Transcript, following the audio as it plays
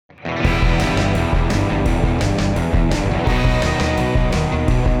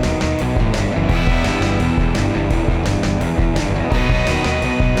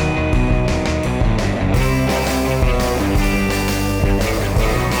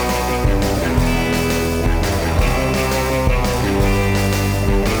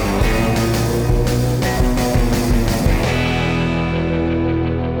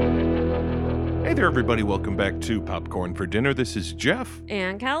everybody. Welcome back to Popcorn for Dinner. This is Jeff.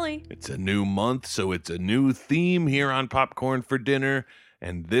 And Kelly. It's a new month, so it's a new theme here on Popcorn for Dinner.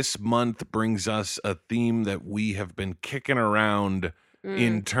 And this month brings us a theme that we have been kicking around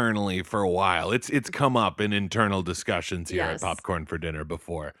internally for a while. It's come up in internal discussions here at Popcorn for Dinner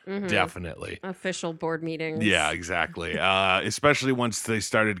before. Definitely. Official board meetings. Yeah, exactly. Especially once they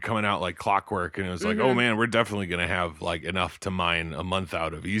started coming out like clockwork, and it was like, oh man, we're definitely going to have like enough to mine a month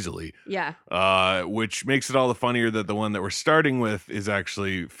out of easily. Yeah. Which makes it all the funnier that the one that we're starting with is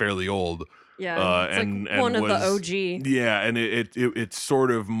actually fairly old. Yeah, it's and one of was, the OG. Yeah, and it's sort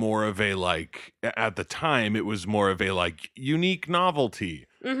of more of a like, at the time, it was more of a like unique novelty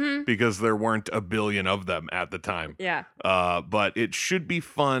because there weren't a billion of them at the time. Yeah. But it should be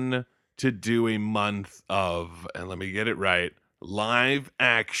fun to do a month of, and let me get it right,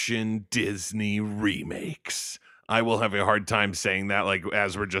 live-action Disney remakes. I will have a hard time saying that, like,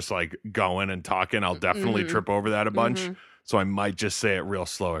 as we're just like going and talking. I'll definitely trip over that a bunch. So I might just say it real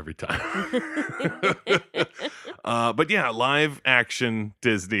slow every time. But yeah, live action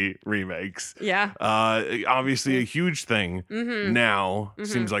Disney remakes. Yeah. Obviously a huge thing now.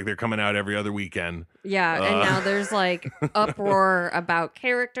 Seems like they're coming out every other weekend. Yeah. And now there's like uproar about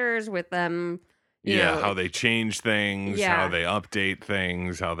characters with them. You know, how they change things, how they update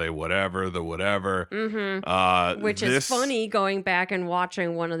things, how they whatever. Which is funny going back and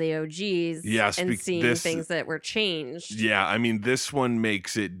watching one of the OGs and seeing things that were changed. Yeah, I mean, this one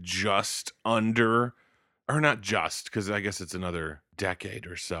makes it just under, or not just, because I guess it's another decade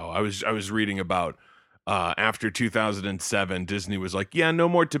or so. I was reading about after 2007, Disney was like, yeah, no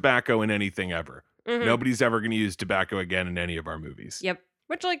more tobacco in anything ever. Nobody's ever going to use tobacco again in any of our movies. Yep.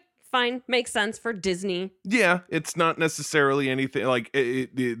 Which, like, fine, makes sense for Disney. Yeah, it's not necessarily anything like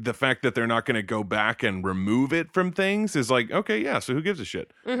the fact that they're not going to go back and remove it from things is like, okay, yeah, so who gives a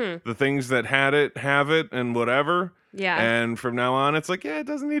shit? The things that had it have it and whatever. Yeah. And from now on, it's like, yeah, it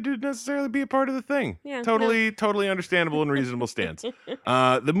doesn't need to necessarily be a part of the thing. Yeah, totally understandable and reasonable stance.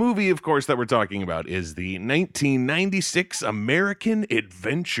 The movie, of course, that we're talking about is the 1996 American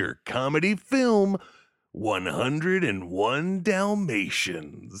adventure comedy film 101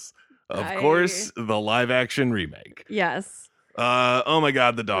 Dalmatians. Of course, the live-action remake. Yes. Oh my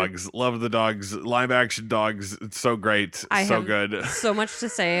God, the dogs. Love the dogs. Live-action dogs. It's so great. So good. So much to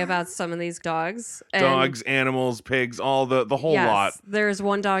say about some of these dogs. Dogs, animals, pigs, all the whole lot. There's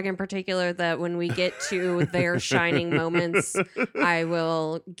one dog in particular that when we get to their shining moments, I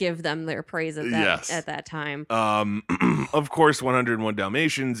will give them their praise at that time. Of course, 101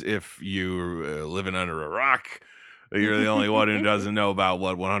 Dalmatians, if you're living under a rock, you're the only one who doesn't know about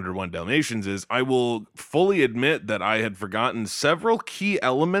what 101 Dalmatians is. I will fully admit that I had forgotten several key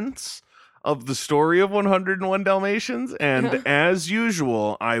elements of the story of 101 Dalmatians. And as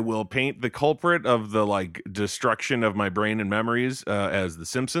usual, I will paint the culprit of the like destruction of my brain and memories as The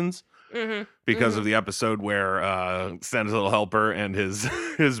Simpsons. Because of the episode where Santa's little helper and his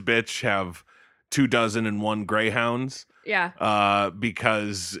bitch have 24 greyhounds. Yeah.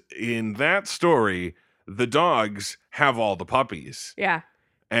 Because in that story, the dogs have all the puppies. Yeah.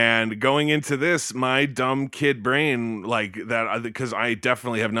 And going into this, my dumb kid brain, like that, because I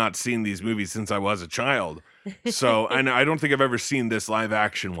definitely have not seen these movies since I was a child. So, and I don't think I've ever seen this live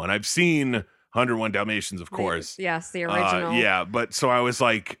action one. I've seen 101 Dalmatians, of course. Yes, the original. Yeah, but so I was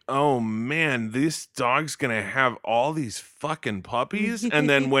like, oh man, this dog's going to have all these fucking puppies. And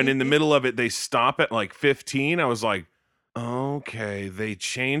then when in the middle of it, they stop at like 15, I was like, okay, they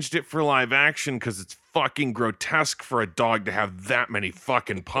changed it for live action because it's fucking grotesque for a dog to have that many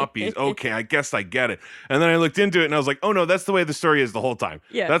fucking puppies. Okay, I guess I get it. And then I looked into it and I was like, oh no, that's the way the story is the whole time.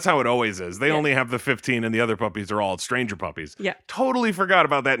 Yeah. That's how it always is. They only have the 15 and the other puppies are all stranger puppies. Yeah. Totally forgot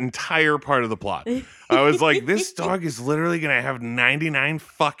about that entire part of the plot. I was like, this dog is literally going to have 99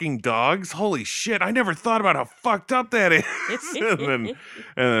 fucking dogs? Holy shit, I never thought about how fucked up that is. and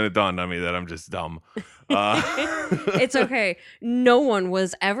then it dawned on me that I'm just dumb. It's okay. No one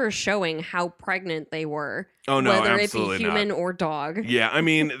was ever showing how pregnant they were. Oh no, whether absolutely it be human not. or dog. Yeah, I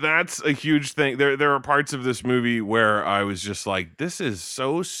mean that's a huge thing. There are parts of this movie where I was just like, this is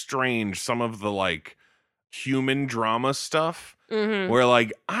so strange. Some of the like human drama stuff, where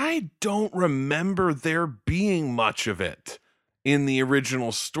like I don't remember there being much of it in the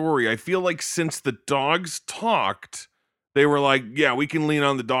original story. I feel like since the dogs talked, they were like, yeah, we can lean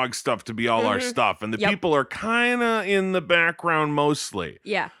on the dog stuff to be all our stuff. And the people are kind of in the background mostly.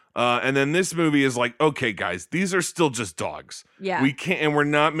 Yeah. And then this movie is like, okay, guys, these are still just dogs. Yeah. We can't, and we're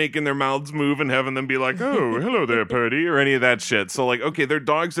not making their mouths move and having them be like, oh, hello there, Purdy, or any of that shit. So like, okay, they're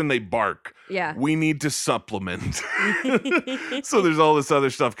dogs and they bark. Yeah. We need to supplement. So there's all this other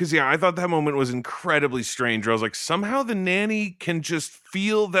stuff. Because, yeah, I thought that moment was incredibly strange. Where I was like, somehow the nanny can just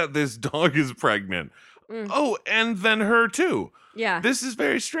feel that this dog is pregnant. Oh, and then her too. Yeah. This is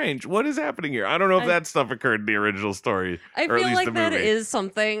very strange. What is happening here? I don't know if that stuff occurred in the original story. I or at feel least like the that movie. is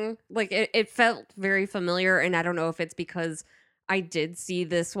something, like, it felt very familiar, and I don't know if it's because I did see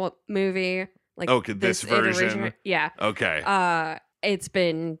this movie. Like, okay, this version. Yeah. Okay. It's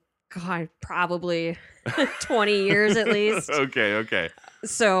been, God, probably 20 years at least. Okay.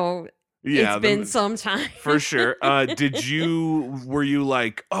 So... Yeah, it's been some time. For sure. Were you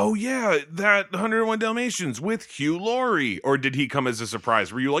like, oh yeah, that 101 Dalmatians with Hugh Laurie? Or did he come as a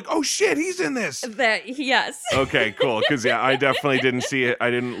surprise? Were you like, oh shit, he's in this? Yes. Okay, cool. Because yeah, I definitely didn't see it. I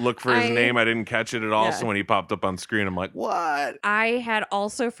didn't look for his name. I didn't catch it at all. Yeah. So when he popped up on screen, I'm like, what? I had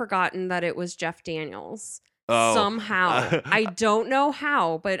also forgotten that it was Jeff Daniels. Oh. Somehow. I don't know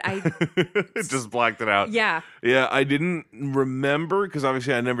how, but I just blacked it out. Yeah. Yeah, I didn't remember because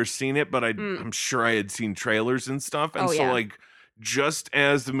obviously I'd never seen it, but I'm sure I had seen trailers and stuff. And like just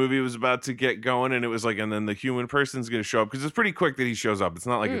as the movie was about to get going and it was like, and then the human person's going to show up because it's pretty quick that he shows up. It's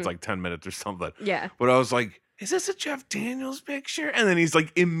not like it's like 10 minutes or something. Yeah. But I was like, is this a Jeff Daniels picture? And then he's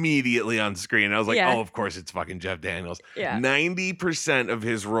like immediately on screen. I was like, oh, of course it's fucking Jeff Daniels. Yeah. 90% of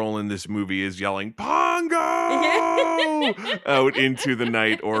his role in this movie is yelling Pongo out into the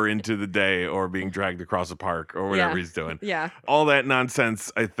night or into the day or being dragged across a park or whatever he's doing. Yeah. All that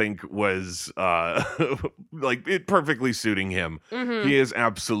nonsense, I think, was like it perfectly suiting him. Mm-hmm. He is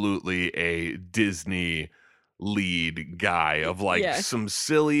absolutely a Disney lead guy of like some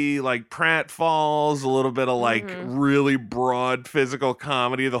silly like pratfalls, a little bit of like really broad physical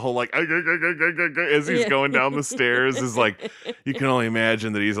comedy. The whole like as he's going down the stairs is like you can only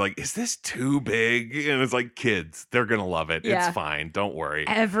imagine that he's like, is this too big? And it's like, kids, they're gonna love it. It's fine, don't worry.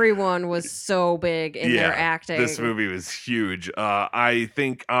 Everyone was so big in their acting. This movie was huge. I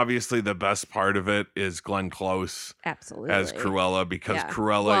think obviously the best part of it is Glenn Close absolutely as Cruella, because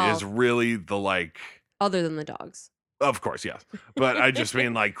Cruella is really the like, other than the dogs. Of course, yes. But I just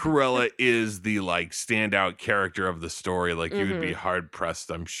mean like Cruella is the like standout character of the story. Like you would be hard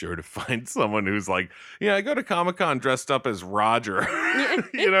pressed, I'm sure, to find someone who's like, yeah, I go to Comic-Con dressed up as Roger.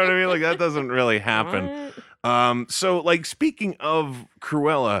 You know what I mean? Like that doesn't really happen. So like speaking of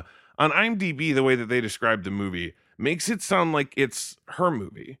Cruella, on IMDb, the way that they describe the movie makes it sound like it's her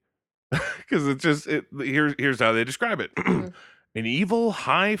movie. Because here's how they describe it. An evil,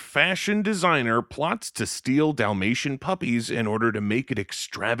 high-fashion designer plots to steal Dalmatian puppies in order to make an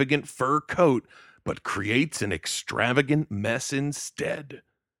extravagant fur coat, but creates an extravagant mess instead.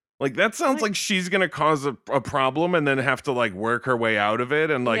 Like, that sounds like she's going to cause a problem and then have to, like, work her way out of it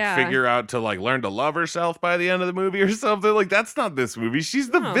and, like, figure out to, like, learn to love herself by the end of the movie or something. Like, that's not this movie. She's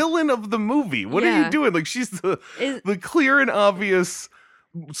the villain of the movie. What are you doing? Like, she's the clear and obvious...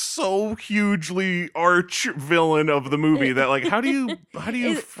 so hugely arch villain of the movie that like how do you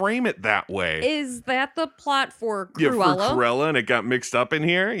frame it that way? Is that the plot for Cruella? Yeah, for Cruella, and it got mixed up in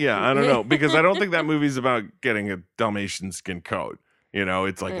here. Yeah, I don't know, because I don't think that movie's about getting a Dalmatian skin coat. You know,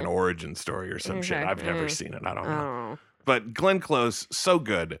 it's like an origin story or some shit. I've never seen it. I don't know. But Glenn Close, so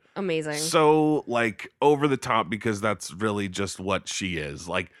good, amazing, so like over the top, because that's really just what she is.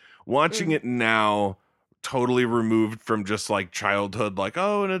 Like watching it now. Totally removed from just like childhood, like,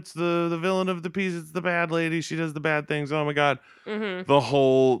 oh, and it's the villain of the piece, it's the bad lady, she does the bad things, oh my god. The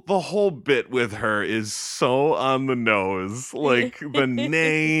whole bit with her is so on the nose. Like the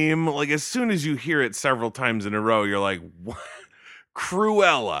name, like as soon as you hear it several times in a row, you're like, what?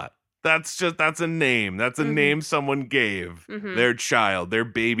 Cruella. That's a name. That's a name someone gave their child, their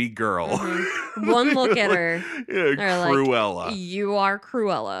baby girl. One look at her. Yeah, Cruella. Like, you are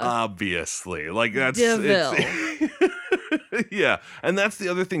Cruella. Obviously. Like that's DeVille. Yeah. And that's the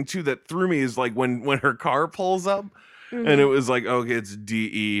other thing too that threw me is like when her car pulls up and it was like, okay, it's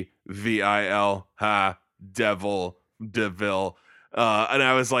DEVIL, DeVille. And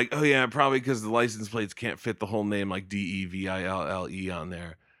I was like, oh yeah, probably because the license plates can't fit the whole name like DEVILLE on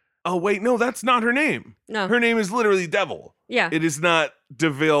there. Oh, wait, no, that's not her name. No. Her name is literally Devil. Yeah. It is not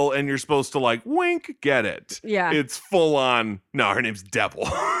DeVille, and you're supposed to, like, wink, get it. Yeah. It's full on, no, her name's Devil.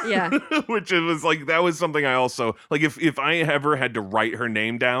 Yeah. Which it was, like, that was something I also, like, if I ever had to write her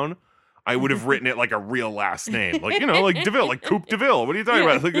name down, I would have written it like a real last name. Like, you know, like DeVille, like Coupe DeVille. What are you talking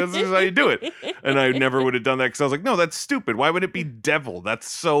about? Like, this is how you do it. And I never would have done that because I was like, no, that's stupid. Why would it be devil? That's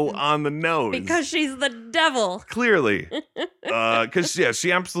so on the nose. Because she's the devil. Clearly. Because, yeah,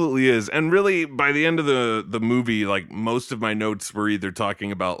 she absolutely is. And really, by the end of the movie, like, most of my notes were either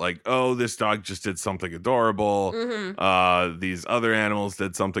talking about, like, oh, this dog just did something adorable. These other animals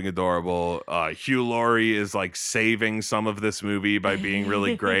did something adorable. Hugh Laurie is, like, saving some of this movie by being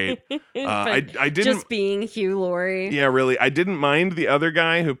really great. I didn't just being Hugh Laurie. Yeah, really. I didn't mind the other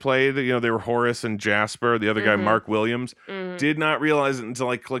guy who played, they were Horace and Jasper. The other guy, Mark Williams. Did not realize it until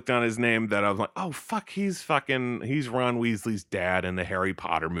I clicked on his name that I was like, oh, fuck, he's Ron Weasley's dad in the Harry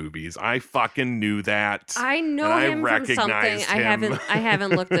Potter movies. I fucking knew that. I know him from something. I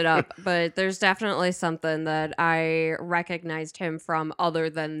haven't looked it up, but there's definitely something that I recognized him from other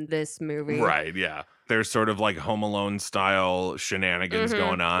than this movie. Right, yeah. There's sort of like Home Alone style shenanigans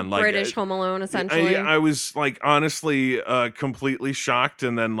going on. Like British Home Alone, essentially. I was like, honestly, completely shocked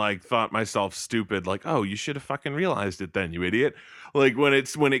and then like thought myself stupid. Like, oh, you should have fucking realized it then, you idiot. Like when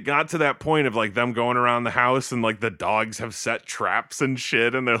it got to that point of like them going around the house and like the dogs have set traps and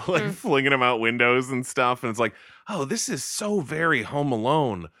shit and they're like flinging them out windows and stuff. And it's like, oh, this is so very Home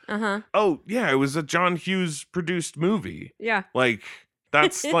Alone. Oh, yeah, it was a John Hughes produced movie. Yeah. Like...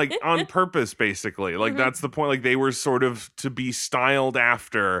 That's like on purpose, basically. Like that's the point. Like they were sort of to be styled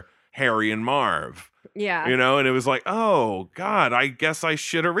after Harry and Marv. Yeah. And it was like, oh, God, I guess I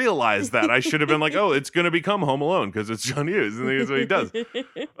should have realized that. I should have been like, oh, it's going to become Home Alone because it's John Hughes and that's what he does.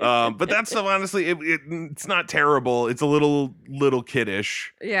 But that stuff, honestly, it's not terrible. It's a little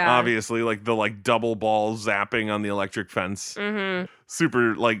kiddish. Yeah. Obviously, like the like double ball zapping on the electric fence.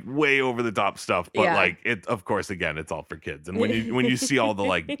 Super like way over the top stuff. But like it, of course, again, it's all for kids. And when you see all the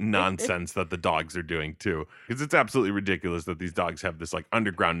like nonsense that the dogs are doing too, because it's absolutely ridiculous that these dogs have this like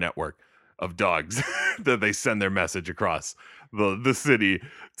underground network of dogs that they send their message across the city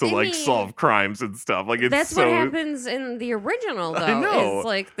to solve crimes and stuff. Like that's what happens in the original, though. I know. Is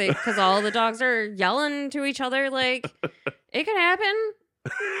like because all the dogs are yelling to each other. Like it could happen.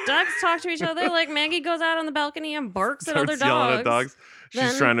 Dogs talk to each other. Like Maggie goes out on the balcony and barks at other dogs. Yelling at dogs.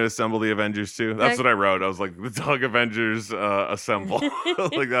 She's trying to assemble the Avengers too. That's what I wrote. I was like, the Dog Avengers assemble.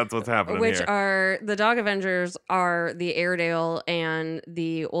 Like that's what's happening. Which here. Are the Dog Avengers are the Airedale and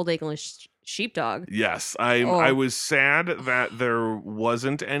the Old English Sheepdog. Yes, I was sad that there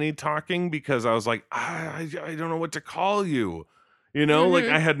wasn't any talking because I was like, I don't know what to call you. Like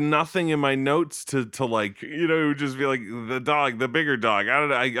I had nothing in my notes to like, it would just be like the dog, the bigger dog.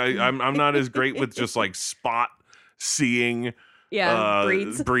 I'm not as great with just like spot seeing. Yeah,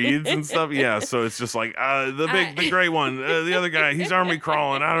 breeds and stuff. Yeah, so it's just like the gray one, the other guy, he's army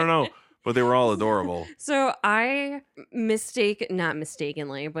crawling. I don't know, but they were all adorable. So I not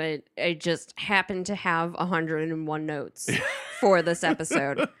mistakenly, but I just happened to have 101 notes for this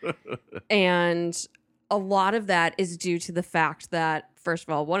episode, and a lot of that is due to the fact that, first of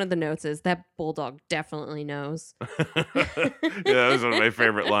all, one of the notes is that Bulldog definitely knows. Yeah, that was one of my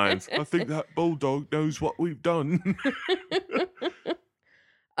favorite lines. I think that Bulldog knows what we've done.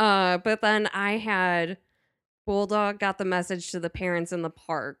 But then I had Bulldog got the message to the parents in the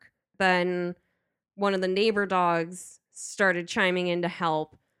park. Then one of the neighbor dogs started chiming in to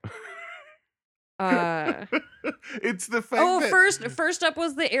help. It's the fact first up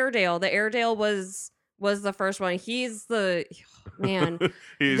was the Airedale. The Airedale was the first one. He's the man.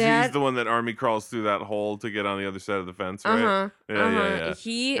 he's the one that army crawls through that hole to get on the other side of the fence, right? Yeah.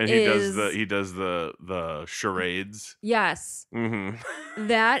 He does the charades. Yes.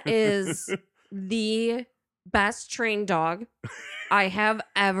 That is the best trained dog I have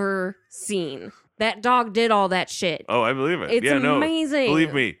ever seen. That dog did all that shit. Oh, I believe it. It's amazing.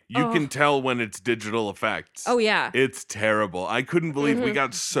 Believe me, you can tell when it's digital effects. Oh, yeah. It's terrible. I couldn't believe we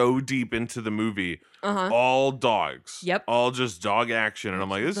got so deep into the movie. All dogs. Yep. All just dog action. And I'm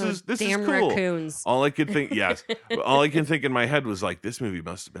like, this is damn cool. Raccoons. All I could think, yes. All I can think in my head was like, this movie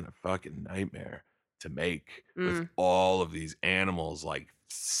must have been a fucking nightmare to make with all of these animals. Like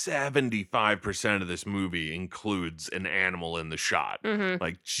 75% of this movie includes an animal in the shot.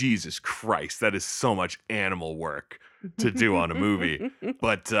 Like, Jesus Christ, that is so much animal work to do on a movie.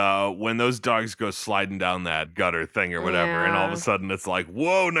 But when those dogs go sliding down that gutter thing or whatever, and all of a sudden it's like,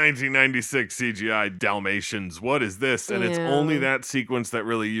 whoa, 1996 CGI Dalmatians, what is this? And it's only that sequence that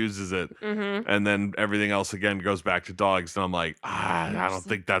really uses it. And then everything else again goes back to dogs. And I'm like, I don't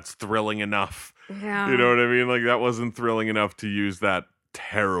think that's thrilling enough. Yeah. You know what I mean? Like, that wasn't thrilling enough to use that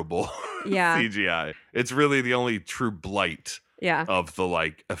terrible CGI. It's really the only true blight of the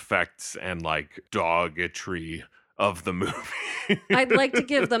like effects and like doggetry of the movie. I'd like to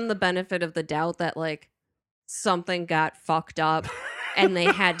give them the benefit of the doubt that like something got fucked up and they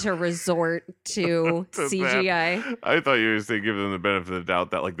had to resort to To that. CGI. I thought you were saying give them the benefit of the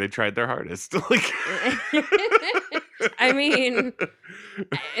doubt that like they tried their hardest. Like I mean,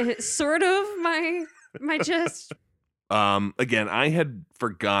 it's sort of my gist. Again, I had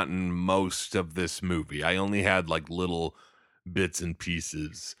forgotten most of this movie. I only had like little bits and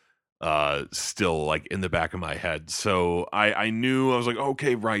pieces still like in the back of my head. So I knew, I was like,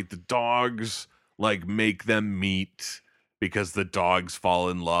 okay, right, the dogs like make them meet because the dogs fall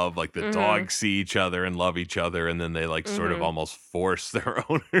in love. Like the dogs see each other and love each other, and then they like sort of almost force their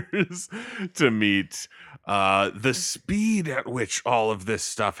owners to meet. The speed at which all of this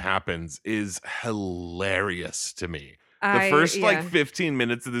stuff happens is hilarious to me. The first like 15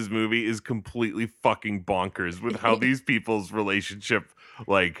 minutes of this movie is completely fucking bonkers with how these people's relationship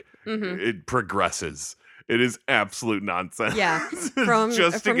like it progresses. It is absolute nonsense. Yeah, from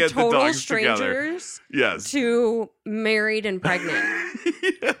just to get total the dogs strangers together. Yes. to married and pregnant.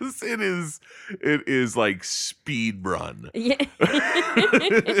 Yes, it is. It is like speed run. Yeah.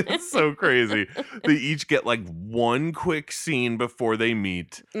 It's so crazy. They each get like one quick scene before they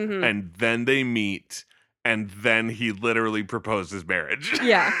meet, and then they meet. And then he literally proposes marriage.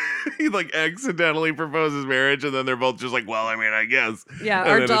 Yeah. He like accidentally proposes marriage, and then they're both just like, well, I mean, I guess. Yeah, And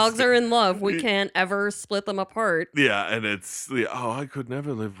our then dogs are in love. We can't ever split them apart. Yeah, and it's, I could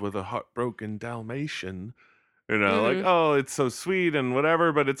never live with a heartbroken Dalmatian. You know, like, oh, it's so sweet and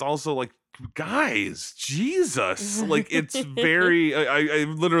whatever, but it's also like, guys, Jesus. Like, it's very, I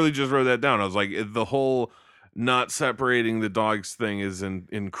literally just wrote that down. I was like, the whole not separating the dogs thing is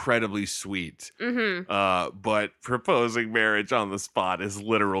incredibly sweet. But proposing marriage on the spot is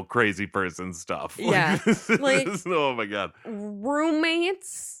literal crazy person stuff. Yeah. Oh my God.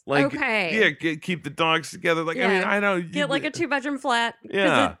 Roommates? Like, okay. Yeah, keep the dogs together. Like, Yeah. I mean, I know. Get like a 2-bedroom flat.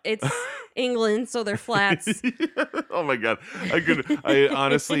 Yeah. It's England, so they're flats. Oh my God. I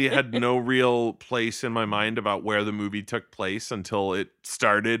honestly had no real place in my mind about where the movie took place until it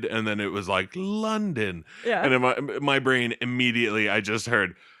started, and then it was like London. Yeah. And in my brain, immediately, I just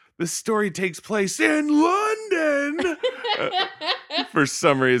heard, the story takes place in London. For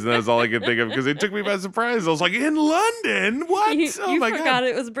some reason, that's all I could think of because it took me by surprise. I was like, in London? What? You my forgot God.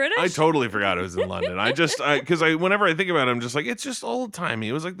 it was British? I totally forgot it was in London. Because whenever I think about it, I'm just like, it's just old timey.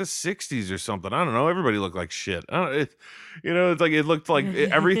 It was like the 60s or something. I don't know. Everybody looked like shit. It's like, it looked like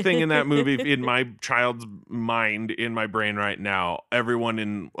everything in that movie in my child's mind, in my brain right now, everyone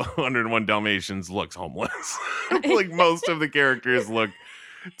in 101 Dalmatians looks homeless. Like most of the characters look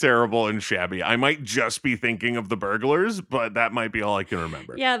terrible and shabby. I might just be thinking of the burglars, but that might be all I can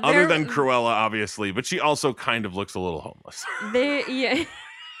remember. Yeah, other than Cruella, obviously, but she also kind of looks a little homeless. Yeah.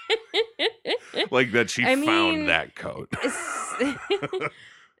 Like that she found that coat.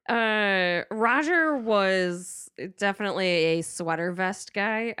 Roger was definitely a sweater vest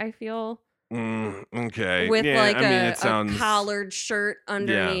guy, I feel. Okay. With it sounds, a collared shirt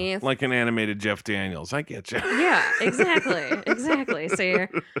underneath. Yeah, like an animated Jeff Daniels. I get you. Yeah, exactly. So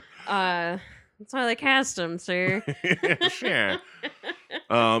that's why they cast him, sir. Sure.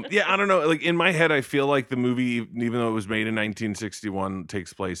 I don't know. Like in my head, I feel like the movie, even though it was made in 1961,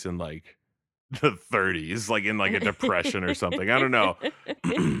 takes place in like the 30s, like in like a depression or something. I don't know.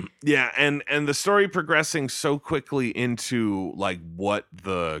 Yeah, and the story progressing so quickly into like what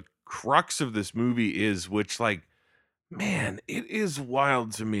the crux of this movie is, which like, man, it is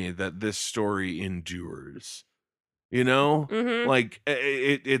wild to me that this story endures. You know, like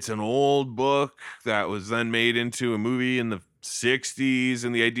it's an old book that was then made into a movie in the 60s,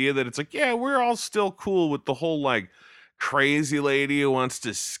 and the idea that it's like, yeah, we're all still cool with the whole like crazy lady who wants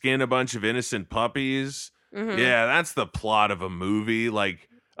to skin a bunch of innocent puppies. Yeah, that's the plot of a movie, like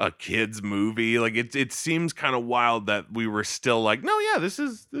a kid's movie. Like it seems kind of wild that we were still like, no, yeah, this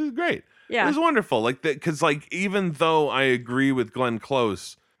is great. Yeah, it was wonderful. Like that, because like even though I agree with Glenn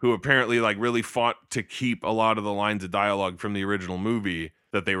Close, who apparently like really fought to keep a lot of the lines of dialogue from the original movie,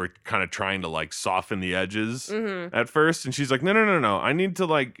 that they were kind of trying to like soften the edges at first. And she's like, no. I need to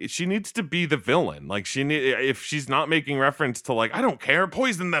like, she needs to be the villain. Like if she's not making reference to like, I don't care,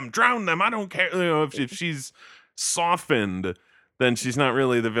 poison them, drown them, I don't care. You know, if she's softened, then she's not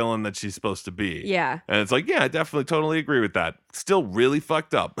really the villain that she's supposed to be. Yeah. And it's like, yeah, I definitely totally agree with that. Still really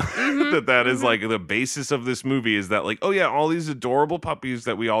fucked up that is like the basis of this movie, is that like, oh yeah, all these adorable puppies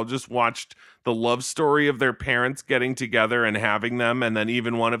that we all just watched the love story of their parents getting together and having them, and then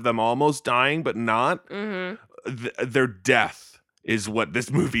even one of them almost dying, but not. Their death is what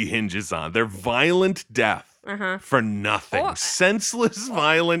this movie hinges on. Their violent death for nothing. Oh, Senseless,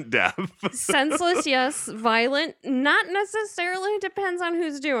 violent death. Senseless, yes. Violent, not necessarily. Depends on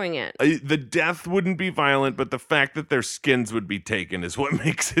who's doing it. The death wouldn't be violent, but the fact that their skins would be taken is what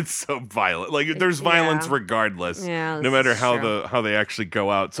makes it so violent. Like there's violence regardless, no matter how they actually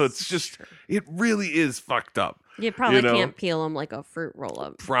go out. So it's just it really is fucked up. You probably can't peel them like a fruit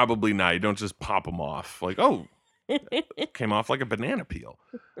roll-up. Probably not. You don't just pop them off. Like, oh, came off like a banana peel.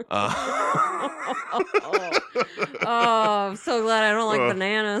 I'm so glad I don't like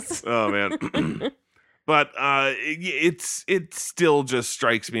bananas. Oh, man. But it still just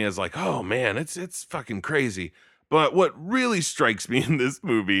strikes me as like, oh, man, it's fucking crazy. But what really strikes me in this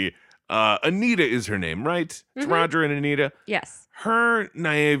movie, Anita is her name, right? It's Roger and Anita. Yes. Her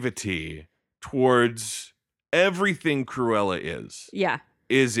naivety towards everything Cruella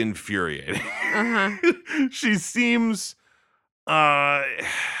is infuriating. She seems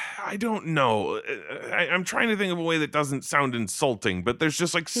I don't know. I'm trying to think of a way that doesn't sound insulting, but there's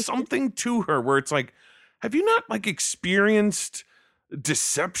just like something to her where it's like, have you not like experienced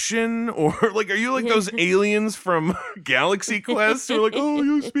deception, or like are you like those aliens from Galaxy Quest who are like, oh,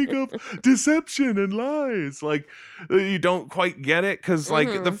 you speak of deception and lies, like you don't quite get it? Because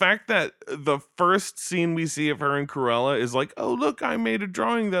like the fact that the first scene we see of her and Cruella is like, oh look, I made a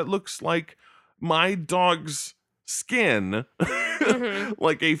drawing that looks like my dog's skin,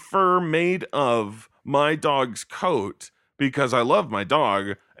 like a fur made of my dog's coat, because I love my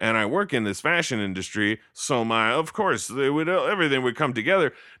dog and I work in this fashion industry, so of course everything would come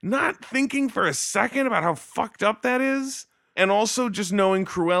together. Not thinking for a second about how fucked up that is, and also just knowing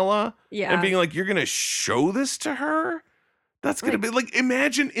Cruella and being like, you're gonna show this to her. That's gonna be like,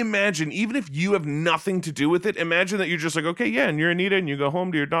 imagine, even if you have nothing to do with it, imagine that you're just like, okay, yeah, and you're Anita, and you go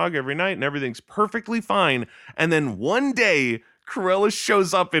home to your dog every night, and everything's perfectly fine. And then one day, Cruella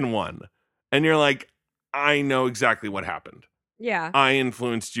shows up in one, and you're like, I know exactly what happened. Yeah. I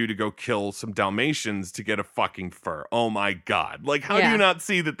influenced you to go kill some Dalmatians to get a fucking fur. Oh my God. Like, how do you not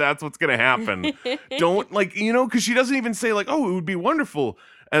see that that's what's going to happen? Don't, like, because she doesn't even say, like, oh, it would be wonderful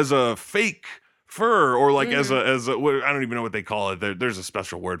as a fake fur, or like as a I don't even know what they call it. There's a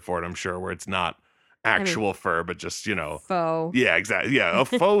special word for it, I'm sure, where it's not actual fur, but just, faux. Yeah, exactly. Yeah, a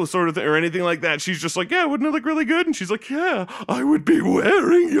faux sort of thing or anything like that. She's just like, yeah, wouldn't it look really good? And she's like, yeah, I would be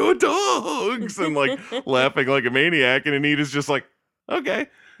wearing your dogs, and like laughing like a maniac. And Anita's just like, okay,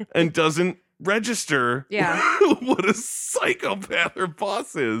 and doesn't register what a psychopath her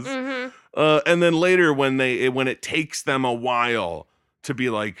boss is. And then later when it takes them a while to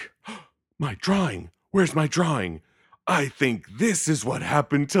be like, my drawing, where's my drawing? I think this is what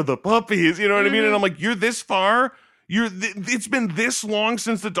happened to the puppies. You know what I mean? And I'm like, you're this far? It's been this long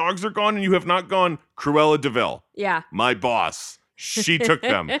since the dogs are gone, and you have not gone, Cruella DeVille. Yeah. My boss. She took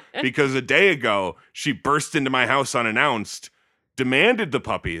them because a day ago, she burst into my house unannounced, demanded the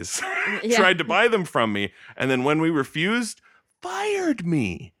puppies, tried to buy them from me, and then when we refused, fired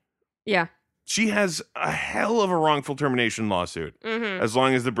me. Yeah. She has a hell of a wrongful termination lawsuit, as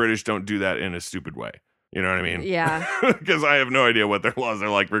long as the British don't do that in a stupid way. You know what I mean? Yeah. Because I have no idea what their laws are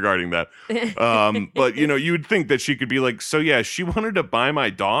like regarding that. But, you would think that she could be like, so yeah, she wanted to buy my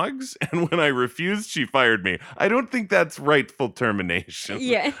dogs, and when I refused, she fired me. I don't think that's rightful termination.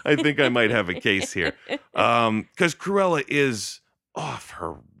 Yeah. I think I might have a case here. Because Cruella is off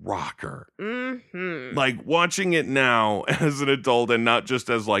her rocker. Like, watching it now as an adult, and not just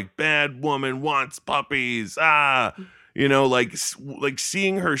as like, bad woman wants puppies. Like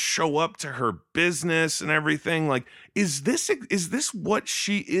seeing her show up to her business and everything. Like, is this what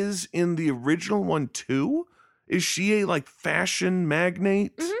she is in the original one too? Is she a like fashion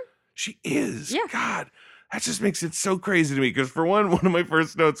magnate? She is. Yeah. God, that just makes it so crazy to me. Because for one of my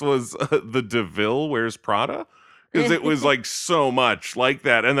first notes was the DeVille wears Prada. Because it was like so much like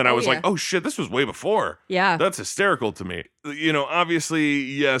that. And then I was like, oh shit, this was way before. Yeah. That's hysterical to me. Obviously,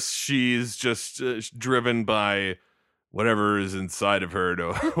 yes, she's just driven by whatever is inside of her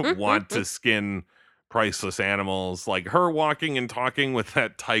to want to skin priceless animals. Like, her walking and talking with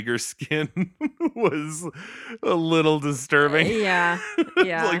that tiger skin was a little disturbing. Yeah.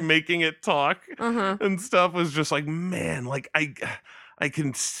 Like, making it talk and stuff was just like, man, like I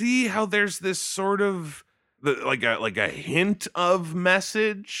can see how there's this sort of like a hint of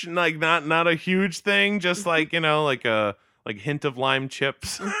message, like not a huge thing, just like, like a hint of lime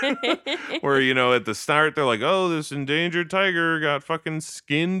chips where, at the start they're like, oh, this endangered tiger got fucking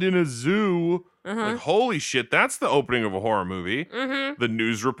skinned in a zoo. Like, holy shit, that's the opening of a horror movie. The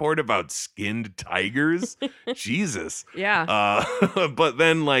news report about skinned tigers. Jesus. Yeah. But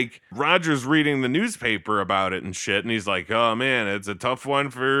then like Roger's reading the newspaper about it and shit, and he's like, oh man, it's a tough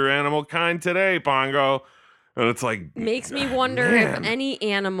one for animal kind today, Pongo. And it's like, makes me wonder man. if any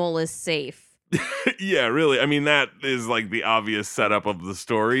animal is safe. Yeah, really. I mean, that is like the obvious setup of the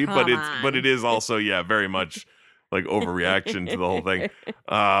story, but Come it is also, yeah, very much like overreaction to the whole thing.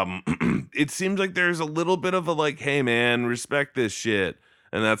 It seems like there's a little bit of a like, hey man, respect this shit.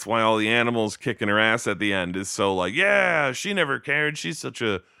 And that's why all the animals kicking her ass at the end is so like, yeah, she never cared. She's such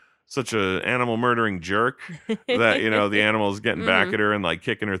a animal murdering jerk that, you know, the animals getting back at her and like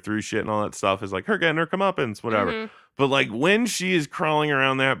kicking her through shit and all that stuff is like her getting her comeuppance, whatever. But like when she is crawling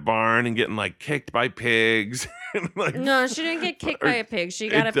around that barn and getting like kicked by pigs, and, like, No, she didn't get kicked by a pig. She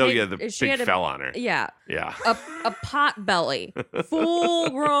got a pig. Oh yeah, the pig fell on her. Yeah. Yeah. A pot belly, full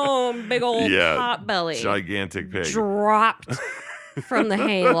grown, big old pot belly, gigantic pig dropped from the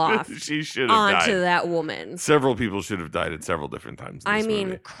hayloft. She should have onto died. that woman. Several people should have died at several different times. In this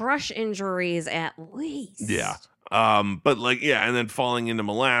movie. Crush injuries at least. Yeah. But like, yeah, and then falling into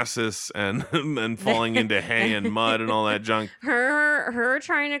molasses and then falling into hay and mud and all that junk. Her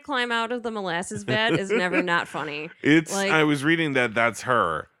trying to climb out of the molasses bed is never not funny. It's like, I was reading that's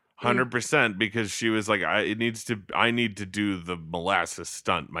her 100% because she was like, I need to do the molasses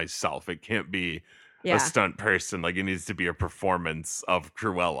stunt myself. It can't be a stunt person. Like it needs to be a performance of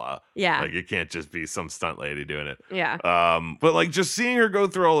Cruella. Yeah. Like it can't just be some stunt lady doing it. Yeah. But like just seeing her go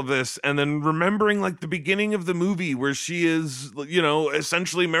through all of this and then remembering like the beginning of the movie where she is, you know,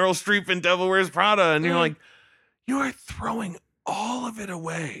 essentially Meryl Streep in Devil Wears Prada. And you're like, you are throwing all of it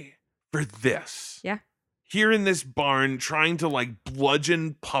away for this. Yeah. Here in this barn trying to like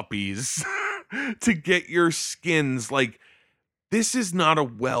bludgeon puppies to get your skins. Like this is not a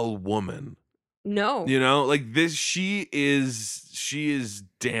well woman. No. You know, like this, she is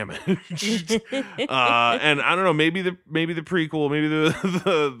damaged. And I don't know, maybe the prequel, maybe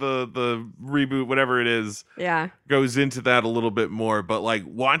the reboot, whatever it is, goes into that a little bit more. But like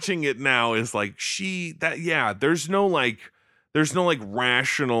watching it now is like there's no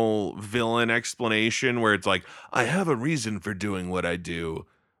rational villain explanation where it's like, I have a reason for doing what I do.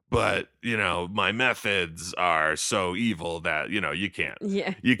 But, you know, my methods are so evil that, you know, you can't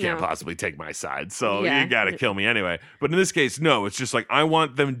possibly take my side. So you got to kill me anyway. But in this case, no, it's just like, I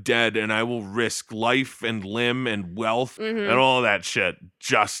want them dead and I will risk life and limb and wealth and all that shit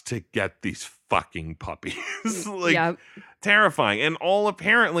just to get these fucking puppies. Like, terrifying. And all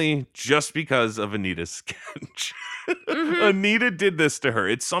apparently just because of Anita's sketch. Anita did this to her.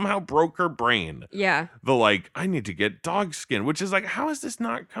 It somehow broke her brain. Yeah. The like, I need to get dog skin, which is like, how has this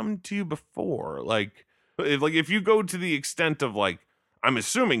not come to you before? Like if you go to the extent of like, I'm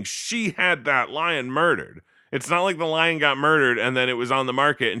assuming she had that lion murdered. It's not like the lion got murdered and then it was on the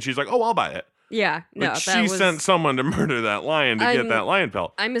market and she's like, oh, I'll buy it. Yeah. No, like she sent someone to murder that lion to get that lion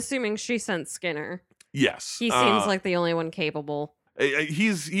pelt. I'm assuming she sent Skinner. Yes. He seems like the only one capable.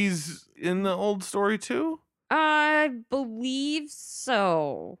 He's in the old story too? I believe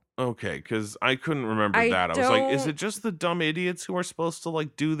so. Okay, because I couldn't remember that. I was like, is it just the dumb idiots who are supposed to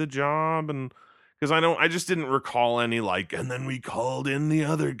like do the job? And because I just didn't recall any like, and then we called in the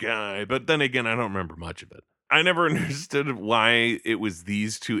other guy. But then again, I don't remember much of it. I never understood why it was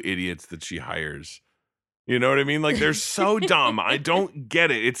these two idiots that she hires. You know what I mean? Like they're so dumb. I don't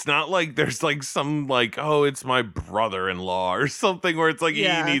get it. It's not like there's like some like, oh, it's my brother-in-law or something where it's like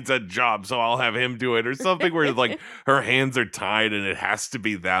he needs a job, so I'll have him do it or something where like her hands are tied and it has to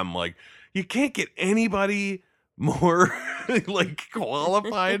be them. Like you can't get anybody more like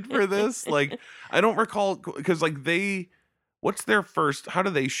qualified for this. Like I don't recall because like how do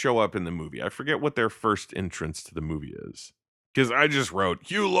they show up in the movie? I forget what their first entrance to the movie is. Because I just wrote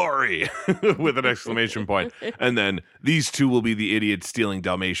Hugh Laurie with an exclamation point. And then these two will be the idiots stealing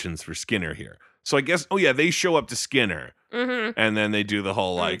Dalmatians for Skinner here. So I guess, they show up to Skinner. And then they do the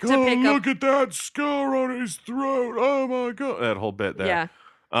whole like, look at that scar on his throat. Oh my God. That whole bit there.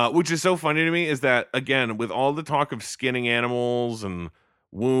 Yeah. Which is so funny to me is that, again, with all the talk of skinning animals and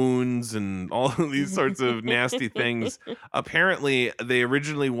wounds and all of these sorts of nasty things, apparently they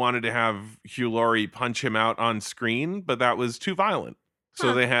originally wanted to have Hugh Laurie punch him out on screen, but that was too violent.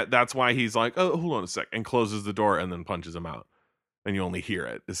 So that's why he's like, oh, hold on a sec, and closes the door and then punches him out. And you only hear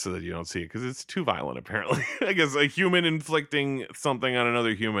it so that you don't see it because it's too violent, apparently. I guess a human inflicting something on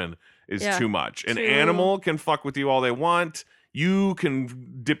another human is too much. An animal can fuck with you all they want. You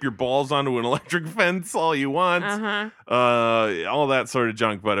can dip your balls onto an electric fence all you want. All that sort of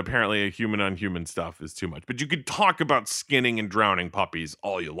junk. But apparently a human on human stuff is too much. But you could talk about skinning and drowning puppies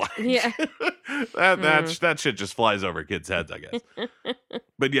all you like. Yeah. that shit just flies over kids' heads, I guess.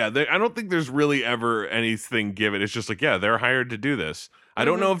 But yeah, I don't think there's really ever anything given. It's just like, they're hired to do this. I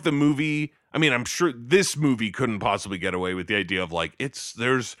don't know if the movie, I'm sure this movie couldn't possibly get away with the idea of like,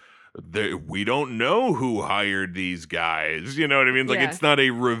 there's we don't know who hired these guys. You know what I mean? Like, Yeah. it's not a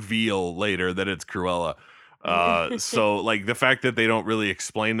reveal later that it's Cruella. So like the fact that they don't really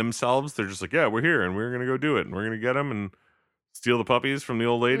explain themselves, they're just like, yeah, we're here and we're gonna go do it and we're gonna get them and steal the puppies from the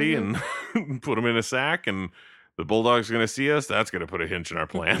old lady and put them in a sack, and the bulldog's gonna see us. That's gonna put a hinge in our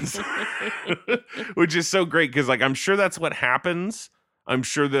plans. Which is so great because like I'm sure that's what happens. I'm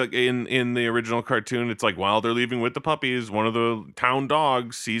sure that in the original cartoon, it's like while they're leaving with the puppies, one of the town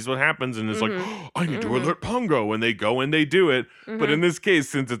dogs sees what happens and is like, oh, I need to alert Pongo, and they go and they do it. But in this case,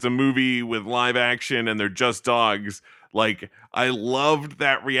 since it's a movie with live action and they're just dogs, like I loved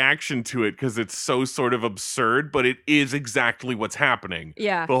that reaction to it because it's so sort of absurd, but it is exactly what's happening.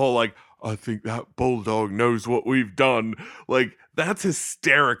 Yeah. The whole like, I think that bulldog knows what we've done. Like, that's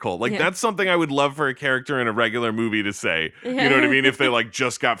hysterical. Like, that's something I would love for a character in a regular movie to say. You know what I mean? If they like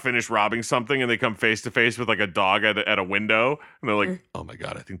just got finished robbing something and they come face to face with like a dog at a window and they're like, oh my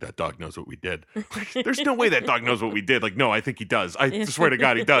God, I think that dog knows what we did. Like, there's no way that dog knows what we did. Like, no, I think he does. I swear to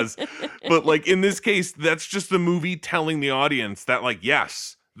God, he does. But like in this case, that's just the movie telling the audience that like,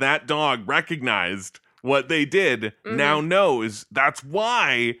 yes, that dog recognized what they did, now knows that's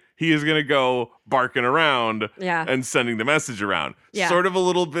why he is going to go barking around and sending the message around. Sort of a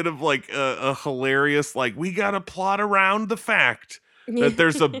little bit of like a hilarious, like, we got to plot around the fact that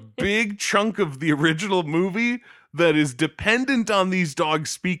there's a big chunk of the original movie that is dependent on these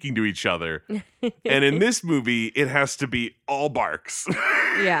dogs speaking to each other. And in this movie, it has to be all barks.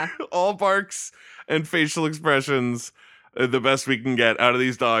 All barks and facial expressions. The best we can get out of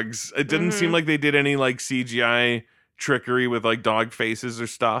these dogs. It didn't seem like they did any like CGI trickery with like dog faces or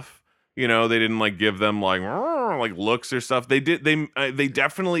stuff. You know, they didn't like give them like looks or stuff. They did. They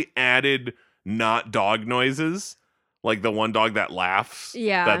definitely added not dog noises, like the one dog that laughs.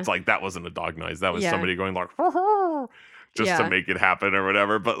 That's like, that wasn't a dog noise. That was somebody going like just to make it happen or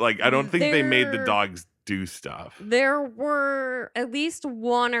whatever. But like, I don't think they made the dogs do stuff. There were at least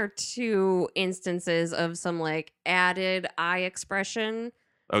one or two instances of some like added eye expression.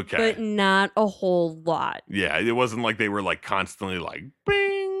 Okay. But not a whole lot. Yeah, it wasn't like they were like constantly like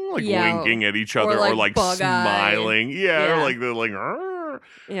bing, like winking at each other or like smiling. Yeah, or like they're like, argh.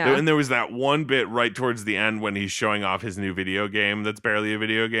 And there was that one bit right towards the end when he's showing off his new video game that's barely a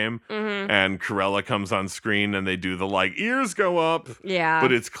video game. And Cruella comes on screen and they do the like ears go up.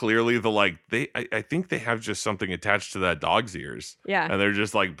 But it's clearly the like I think they have just something attached to that dog's ears. And they're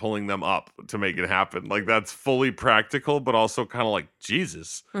just like pulling them up to make it happen. Like that's fully practical, but also kind of like,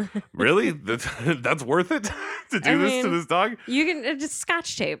 Jesus, really? That's worth it to do this to this dog? You can just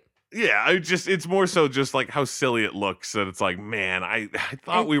Scotch tape. Yeah, it's more so just like how silly it looks that it's like, man, I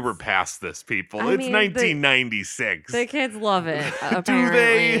thought we were past this, people. It's 1996. The kids love it, apparently. Do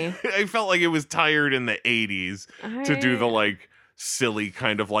they? I felt like it was tired in the 80s to do the like silly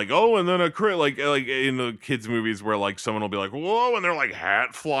kind of like, oh, and then a crit like in the kids movies where like someone will be like, whoa, and their like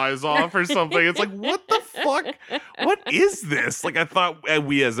hat flies off or something. It's like, what the fuck? What is this? Like I thought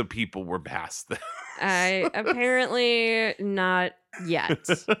we as a people were past this. Apparently not yet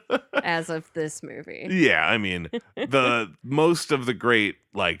as of this movie. Yeah, I mean, the most of the great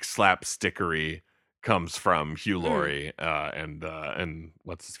like slapstickery comes from Hugh Laurie and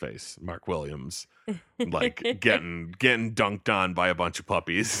what's his face, Mark Williams, like getting dunked on by a bunch of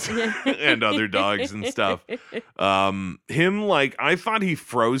puppies and other dogs and stuff. Him, like, I thought he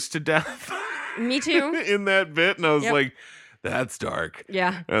froze to death. Me too. In that bit, and I was like, that's dark.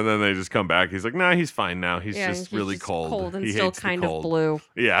 Yeah. And then they just come back. He's like, nah, he's fine now. He's just really cold. Cold and he still hates kind the of cold. blue.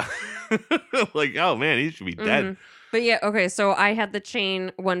 Yeah. Like, oh man, he should be dead. But yeah, okay, so I had the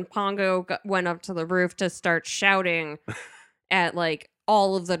chain when Pongo went up to the roof to start shouting at like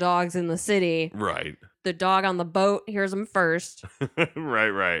all of the dogs in the city. Right. The dog on the boat hears him first.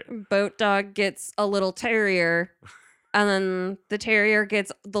 Right. Boat dog gets a little terrier. And then the terrier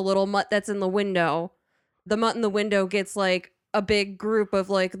gets the little mutt that's in the window. The mutt in the window gets like a big group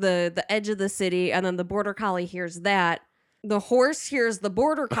of like the edge of the city, and then the border collie hears that. The horse hears the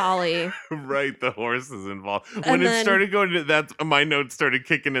border collie. Right, the horse is involved. When it started going to that, my notes started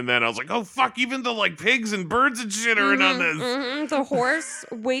kicking in. Then I was like, oh fuck, even the like pigs and birds and shit are in on this. The horse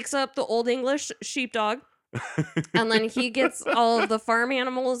wakes up the Old English sheepdog. And then he gets all of the farm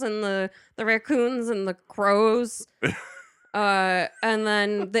animals and the raccoons and the crows. And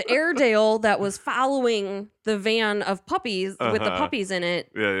then the Airedale that was following the van of puppies with the puppies in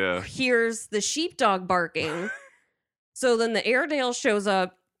it hears the sheepdog barking. So then the Airedale shows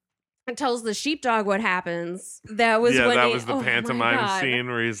up and tells the sheepdog what happens. That was when that was the pantomime scene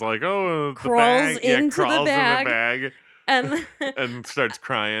where he's like, oh, crawls the bag. into Crawls the bag. in the bag and starts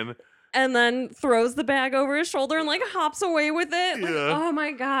crying. and then throws the bag over his shoulder and like hops away with it. Like, Yeah. oh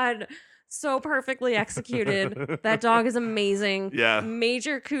my God. So perfectly executed. That dog is amazing. Yeah.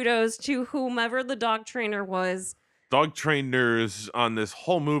 Major kudos to whomever the dog trainer was. Dog trainers on this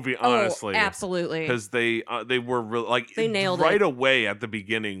whole movie, honestly. Oh, absolutely. Because they were like They nailed right it. away at the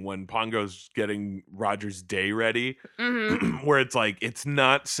beginning when Pongo's getting Roger's day ready, where it's like it's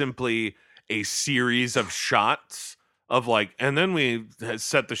not simply a series of shots of like, and then we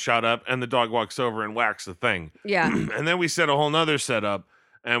set the shot up and the dog walks over and whacks the thing. Yeah. And then we set a whole nother setup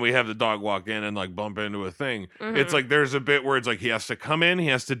and we have the dog walk in and like bump into a thing. It's like there's a bit where it's like he has to come in, he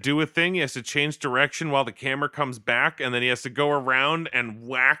has to do a thing, he has to change direction while the camera comes back, and then he has to go around and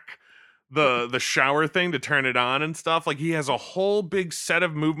whack the shower thing to turn it on and stuff. Like he has a whole big set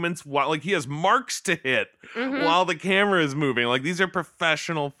of movements while like he has marks to hit while the camera is moving. Like these are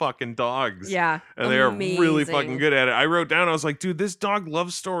professional fucking dogs. Yeah. And they are really fucking good at it. I wrote down, I was like, dude, this dog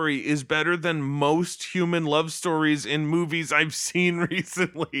love story is better than most human love stories in movies I've seen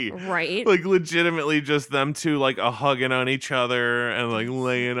recently. Right. Like legitimately just them two like hugging on each other and like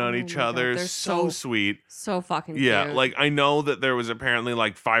laying on each other. They're so sweet. So fucking Yeah, cute. like I know that there was apparently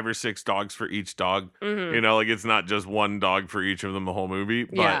like 5 or 6 dogs for each dog. You know, like it's not just one dog for each of them the whole movie,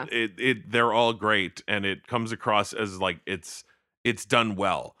 but they're all great and it comes across as like it's done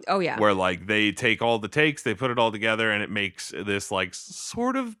well. Oh yeah. Where like they take all the takes, they put it all together and it makes this like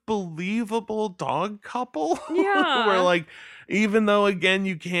sort of believable dog couple. Yeah. Where like even though again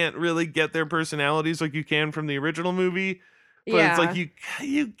you can't really get their personalities like you can from the original movie, but it's like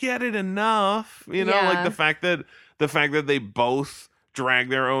you get it enough, you know, like the fact that they both drag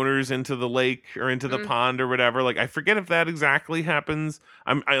their owners into the lake or into the pond or whatever. Like I forget if that exactly happens.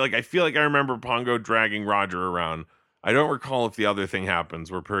 I feel like I remember Pongo dragging Roger around. I don't recall if the other thing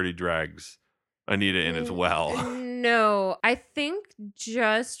happens where Purdy drags Anita in as well. No, I think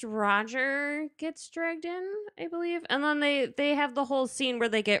just Roger gets dragged in, I believe. And then they have the whole scene where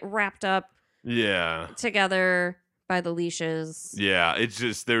they get wrapped up together by the leashes. Yeah, it's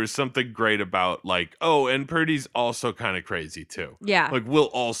just there's something great about like, oh, and Purdy's also kind of crazy too. Yeah. Like will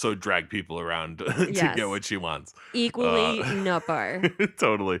also drag people around to get what she wants. Equally nutbar.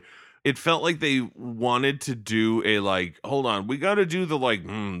 Totally. It felt like they wanted to do a like, hold on, we got to do the like,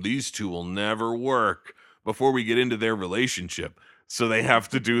 these two will never work before we get into their relationship. So they have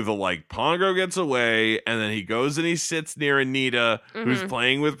to do the like, Pongo gets away, and then he goes and he sits near Anita, who's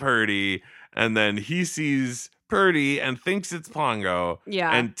playing with Purdy, and then he sees Purdy and thinks it's Pongo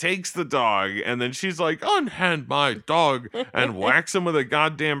and takes the dog, and then she's like, unhand my dog, and whacks him with a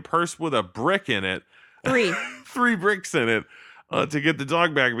goddamn purse with a brick in it. 3 bricks in it. To get the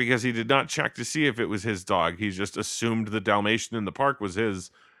dog back because he did not check to see if it was his dog. He just assumed the Dalmatian in the park was his,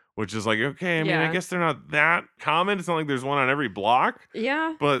 which is like, okay, I mean, I guess they're not that common. It's not like there's one on every block.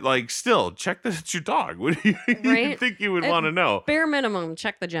 Yeah. But like, still, check that it's your dog. What do you think you would want to know? Bare minimum,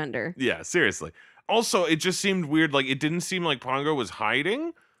 check the gender. Yeah, seriously. Also, it just seemed weird. Like, it didn't seem like Pongo was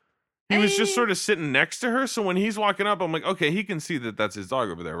hiding. He was just sort of sitting next to her. So when he's walking up, I'm like, okay, he can see that that's his dog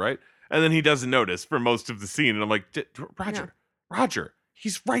over there, right? And then he doesn't notice for most of the scene. And I'm like, Roger,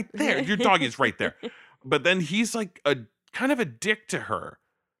 he's right there. Your dog is right there. But then he's like a kind of a dick to her.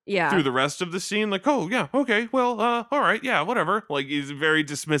 Yeah. Through the rest of the scene, like, oh yeah, okay, well, all right, yeah, whatever. Like he's very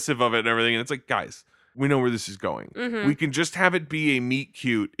dismissive of it and everything. And it's like, guys, we know where this is going. We can just have it be a meet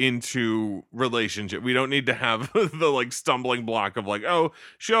cute into relationship. We don't need to have the like stumbling block of like, oh,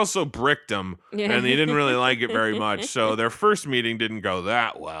 she also bricked him and he didn't really like it very much. So their first meeting didn't go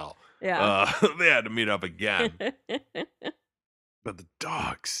that well. Yeah. They had to meet up again. But the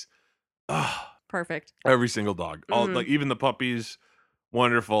dogs, perfect. Every single dog, all like even the puppies,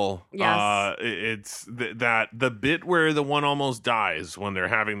 wonderful. Yes. It's the bit where the one almost dies when they're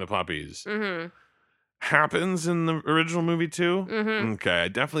having the puppies happens in the original movie too. Okay, I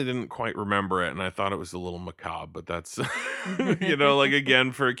definitely didn't quite remember it, and I thought it was a little macabre, but that's you know, like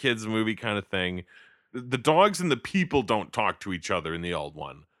again for a kids movie kind of thing. The dogs and the people don't talk to each other in the old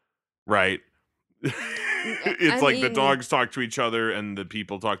one, right? It's like the dogs talk to each other and the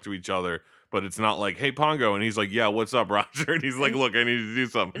people talk to each other, but it's not like, hey Pongo, and he's like, yeah, what's up, Roger? And he's like, look, I need to do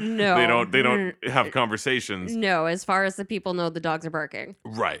something. No, they don't have conversations. No, as far as the people know, the dogs are barking.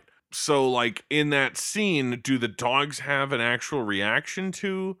 Right. So like in that scene, do the dogs have an actual reaction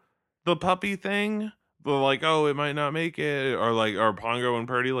to the puppy thing? They're like, oh, it might not make it, or like, are Pongo and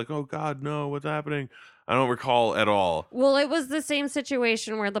Purdy like, oh God, no, what's happening? I don't recall at all. Well, it was the same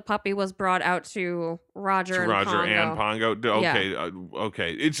situation where the puppy was brought out to Roger and Pongo. Okay,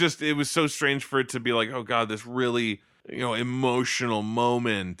 okay. It's just it was so strange for it to be like, oh God, this really emotional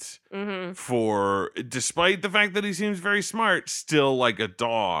moment for, despite the fact that he seems very smart, still like a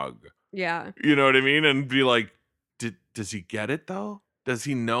dog. Yeah. You know what I mean? And be like, does he get it though? Does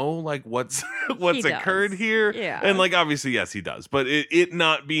he know like what's He occurred does. here? Yeah. And like obviously, yes, he does. But it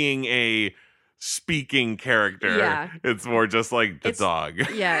not being a speaking character, Yeah. it's more just like the It's- dog.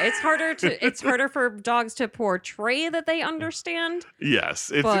 Yeah, it's harder for dogs to portray that they understand. Yes,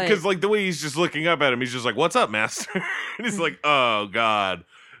 it's But- because like the way he's just looking up at him, he's just like, "What's up, master?" And he's like, "Oh God,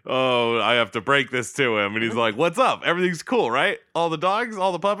 oh I have to break this to him." And he's like, "What's up? Everything's cool, right? All the dogs,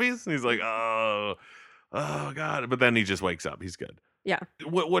 all the puppies." And he's like, "Oh God," but then he just wakes up. He's good. Yeah.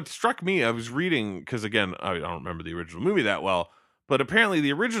 What struck me, I was reading because again, I don't remember the original movie that well, but apparently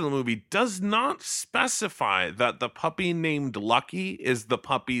the original movie does not specify that the puppy named Lucky is the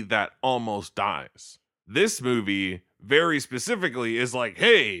puppy that almost dies. This movie very specifically is like,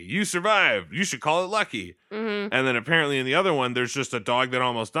 hey, you survived. You should call it Lucky. Mm-hmm. And then apparently in the other one, there's just a dog that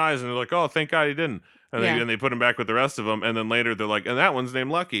almost dies, and they're like, oh, thank God he didn't. And, Yeah. and they put him back with the rest of them. And then later they're like, and that one's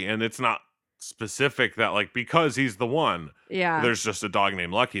named Lucky. And it's not specific that like because he's the one, Yeah. there's just a dog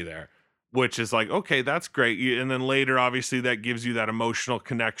named Lucky there, which is like, okay, that's great. And then later, obviously, that gives you that emotional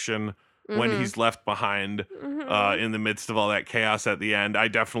connection when he's left behind in the midst of all that chaos at the end. I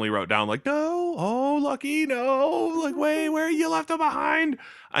definitely wrote down like, no, oh, Lucky, no, like, wait, where you left him behind?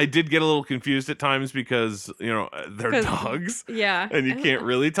 I did get a little confused at times because, you know, they're dogs. Yeah. And you can't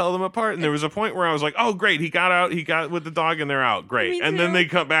really tell them apart. And there was a point where I was like, oh, great, he got out, he got with the dog and they're out. Great. Me And then too. they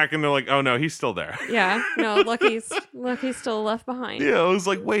come back and they're like, oh, no, he's still there. Yeah. No, Lucky's still left behind. Yeah, I was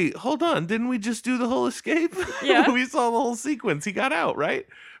like, wait, hold on. Didn't we just do the whole escape? Yeah. We saw the whole sequence. He got out, right?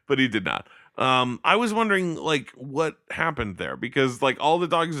 But he did not. I was wondering, like, what happened there? Because, like, all the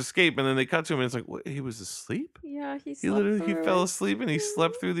dogs escape and then they cut to him and it's like, what, he was asleep? Yeah, he He literally through fell it. asleep and he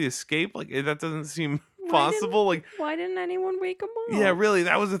slept through the escape? Like, that doesn't seem Why possible. Like, Why didn't anyone wake him up? yeah, really,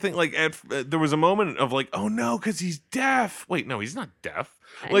 that was the thing. Like, there was a moment of like, oh no, because he's deaf. Wait, no, he's not deaf.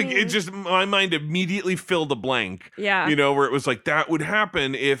 I Like, mean- it just, my mind immediately filled a blank. Yeah. You know, where it was like, that would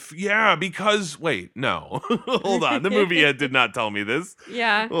happen if, yeah, because, wait, no. Hold on. The movie did not tell me this.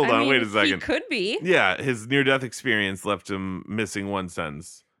 Yeah. Hold I on, mean, wait a second. He could be. Yeah, his near-death experience left him missing one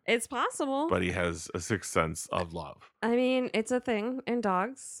sense, It's possible. but he has a sixth sense of love. I mean, it's a thing in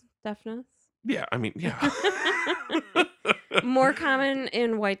dogs. Deafness. Yeah, I mean, yeah. More common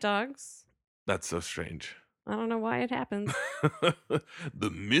in white dogs. That's so strange. I don't know why it happens. The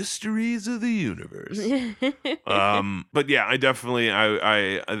mysteries of the universe. But yeah, I definitely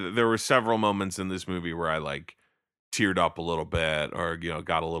I there were several moments in this movie where I like teared up a little bit or you know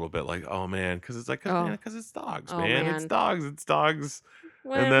got a little bit like, oh man, because it's like because it's dogs, Oh, man. man. It's dogs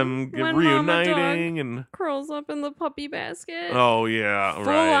when, and them when reuniting Mama and Dog curls up in the puppy basket. oh yeah, Full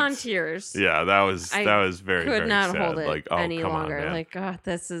right. on tears. Yeah, that was I very Could very not sad. hold it like, oh, any come longer. on, man. Like, God,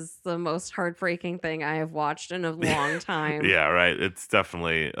 this is the most heartbreaking thing I have watched in a long time. Yeah, right. It's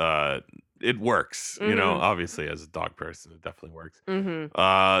definitely it works. You know, Mhm. obviously as a dog person, it definitely works.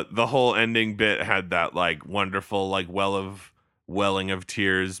 Mm-hmm. The whole ending bit had that like wonderful like welling of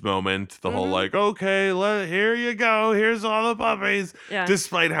tears moment. The whole Mhm. like, okay, here you go, here's all the puppies. Yeah.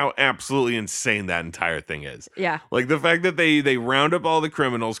 Despite how absolutely insane that entire thing is. Yeah. Like the fact that they round up all the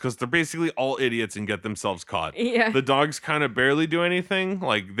criminals because they're basically all idiots and get themselves caught. Yeah. The dogs kind of barely do anything.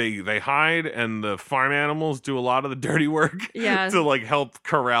 Like they hide and the farm animals do a lot of the dirty work Yeah. to like help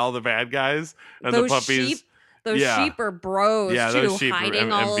corral the bad guys. And Those the puppies. sheep, those yeah. sheep are bros Yeah, too, those sheep are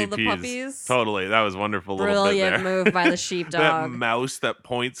hiding all of the MVPs. puppies. Totally. That was wonderful little bit Brilliant there. move by the That sheepdog. mouse that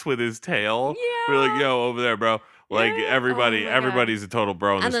points with his tail. Yeah. We're like, yo, over there, bro. Like Yeah. everybody, Oh my God. everybody's a total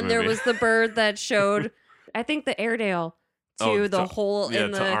bro in And this then movie. there was the bird that showed, I think, the Airedale to Oh, the hole yeah,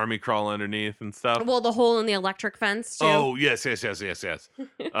 in to the army crawl underneath and stuff. well, the hole in the electric fence too. Oh, yes.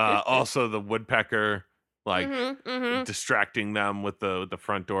 Also the woodpecker, like Mhm. distracting them with the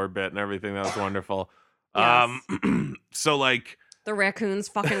front door bit and everything. That was wonderful. Yes. So like The raccoons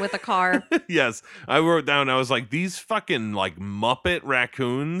fucking with the car. yes, I wrote down, I was like, these fucking like Muppet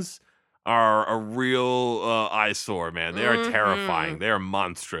raccoons are a real eyesore, man. They are terrifying. They are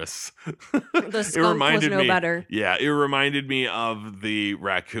monstrous. The skunk was no better. Yeah, it reminded me of the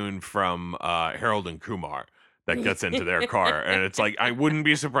raccoon from Harold and Kumar that gets into their car, and it's like I wouldn't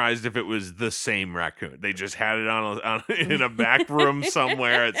be surprised if it was the same raccoon. They just had it on in a back room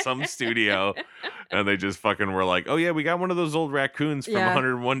somewhere at some studio, and they just fucking were like, "Oh yeah, we got one of those old raccoons from Yeah.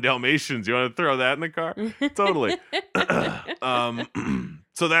 101 Dalmatians. You want to throw that in the car?" Totally.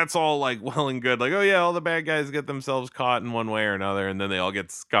 So that's all like well and good. Like, oh yeah, all the bad guys get themselves caught in one way or another, and then they all get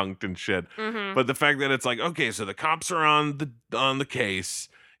skunked and shit. Mhm. But the fact that it's like, okay, so the cops are on the case.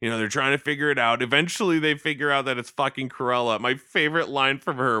 They're trying to figure it out. Eventually, they figure out that it's fucking Cruella. My favorite line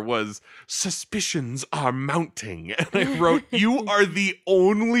from her was, "Suspicions are mounting." And I wrote, "You are the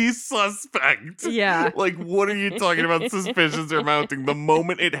only suspect." Yeah. Like, what are you talking about? Suspicions are mounting. The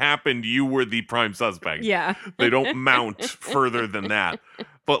moment it happened, you were the prime suspect. Yeah. They don't mount further than that.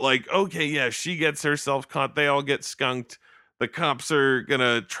 But like, okay, yeah, she gets herself caught. They all get skunked. The cops are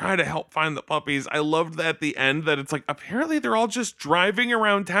gonna try to help find the puppies. I loved that at the end that it's like, apparently they're all just driving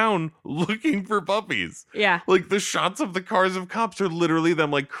around town looking for puppies. Yeah. Like the shots of the cars of cops are literally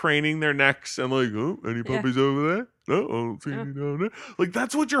them like craning their necks and like, "Oh, any puppies over there? No, I don't see any down there." Like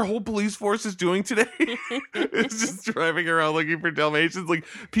that's what your whole police force is doing today. It's just driving around looking for Dalmatians. Like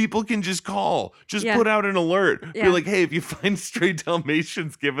people can just call, just put out an alert. Be like, "Hey, if you find stray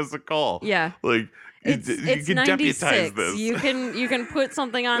Dalmatians, give us a call." Yeah. Like it's you can 96. deputize this. You can put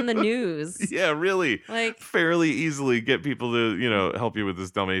something on the news. Yeah, really. Like fairly easily get people to, help you with this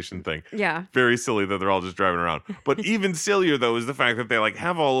Dalmatian thing. Yeah. Very silly that they're all just driving around. But even sillier though is the fact that they like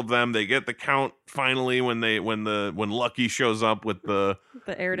have all of them. They get the count finally when Lucky shows up with the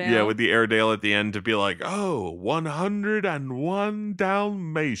Airedale. Yeah, with the Airedale at the end to be like, "Oh, 101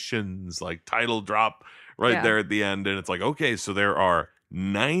 Dalmatians," like title drop right there at the end. And it's like, okay, so there are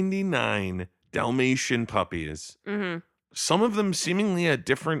 99 Dalmatian puppies. Mm-hmm. Some of them seemingly at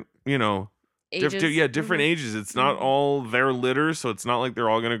different, ages. Different ages. It's not all their litter, so it's not like they're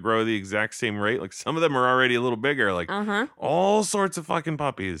all going to grow the exact same rate. Like some of them are already a little bigger, like all sorts of fucking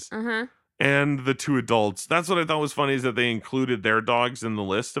puppies. And the 2 adults. That's what I thought was funny is that they included their dogs in the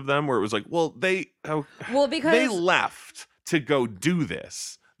list of them, where it was like, well, because they left to go do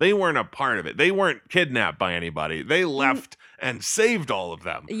this. They weren't a part of it. They weren't kidnapped by anybody. They left and saved all of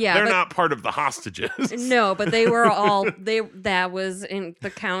them. Yeah, they're not part of the hostages. No, but they were all that was in the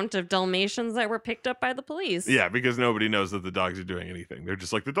count of Dalmatians that were picked up by the police. Yeah, because nobody knows that the dogs are doing anything. They're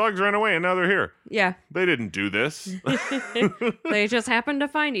just like, the dogs ran away and now they're here. Yeah. They didn't do this. They just happened to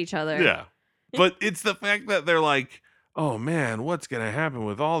find each other. Yeah. But it's the fact that they're like, "Oh man, what's gonna happen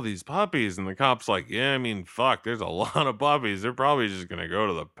with all these puppies?" And the cop's like, "Yeah, I mean, fuck, there's a lot of puppies. They're probably just gonna go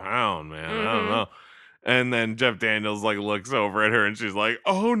to the pound, man. I don't know." And then Jeff Daniels like looks over at her and she's like,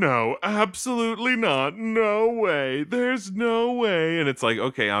 "Oh no, absolutely not. No way. There's no way." And it's like,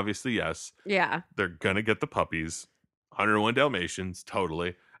 okay, obviously, yes. Yeah. They're gonna get the puppies. 101 Dalmatians,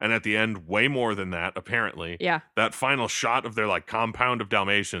 totally. And at the end, way more than that, apparently. Yeah. That final shot of their like compound of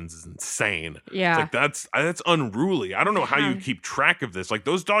Dalmatians is insane. Yeah. It's like that's unruly. I don't know how you keep track of this. Like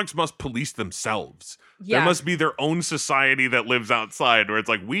those dogs must police themselves. Yeah. There must be their own society that lives outside where it's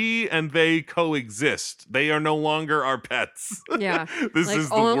like we and they coexist. They are no longer our pets. Yeah. This like is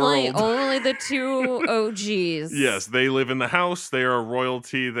the world. Only the 2 OGs. Yes, they live in the house. They are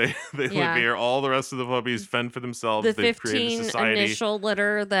royalty. They live here. All the rest of the puppies fend for themselves. The They've 15 society. initial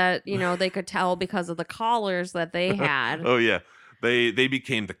litter that, they could tell because of the collars that they had. Oh, yeah. They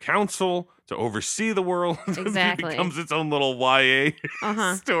became the council to oversee the world. Exactly. It becomes its own little YA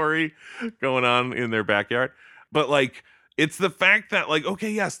story going on in their backyard. But like, it's the fact that like,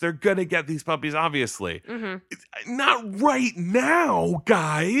 okay, yes, they're gonna get these puppies, obviously. Not right now,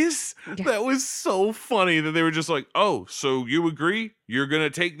 guys. Yeah. That was so funny that they were just like, "Oh, so you agree? You're gonna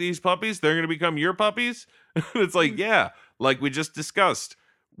take these puppies? They're gonna become your puppies?" It's like, yeah, like we just discussed.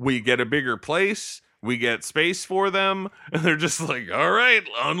 We get a bigger place. We get space for them, and they're just like, "All right,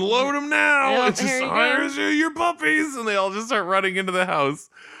 unload them now. Yeah, It's just, here's your puppies," and they all just start running into the house,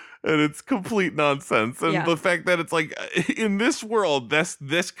 and it's complete nonsense. And the fact that it's like in this world,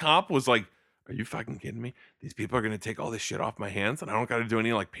 this cop was like, "Are you fucking kidding me? These people are gonna take all this shit off my hands, and I don't gotta do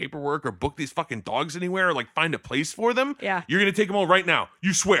any like paperwork or book these fucking dogs anywhere or like find a place for them. Yeah, you're gonna take them all right now.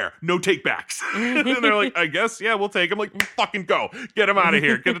 You swear, no takebacks." And they're like, "I guess, yeah, we'll take them." Like, fucking go, get them out of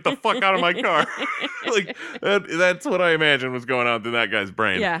here, get the fuck out of my car. Like that's what I imagine was going on through that guy's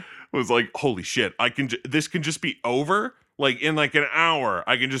brain. Yeah, it was like, holy shit, this can just be over. Like in like an hour,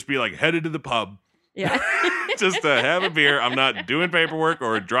 I can just be like headed to the pub. Yeah, just to have a beer. I'm not doing paperwork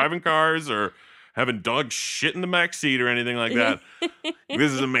or driving cars or having dogs shit in the back seat or anything like that.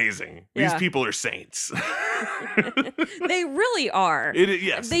 This is amazing. These people are saints. They really are.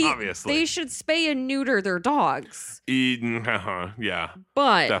 Yes, obviously. They should spay and neuter their dogs. Yeah.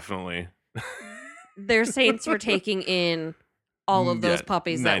 But definitely. They're saints for taking in all of those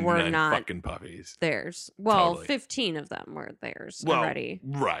puppies that were not fucking puppies. Theirs. Well, totally. 15 of them were theirs already.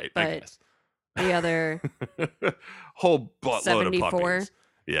 Right, but I guess. The other whole buttload 74? of puppies.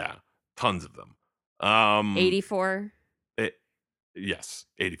 Yeah, tons of them. 84? Yes,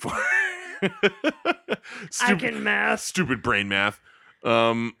 84. I can math. Stupid brain math.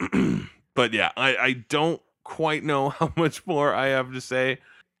 But yeah, I don't quite know how much more I have to say.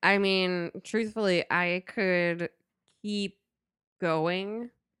 I mean, truthfully, I could keep going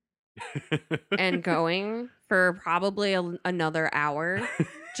and going for probably another hour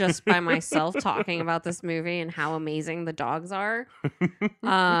just by myself talking about this movie and how amazing the dogs are.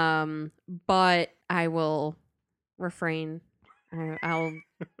 But I will refrain. I'll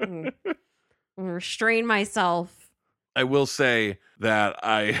restrain myself. I will say that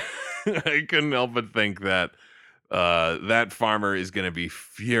I I couldn't help but think that that farmer is going to be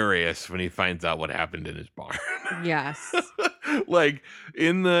furious when he finds out what happened in his barn. Yes. Like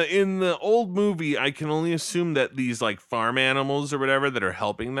in the old movie, I can only assume that these like farm animals or whatever that are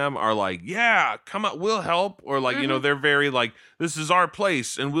helping them are like, yeah, come on, we'll help, or like they're very like, this is our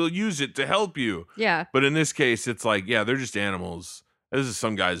place and we'll use it to help you. Yeah. But in this case, it's like, yeah, they're just animals. This is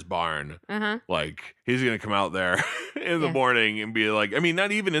some guy's barn. Like he's gonna come out there in the morning and be like, I mean,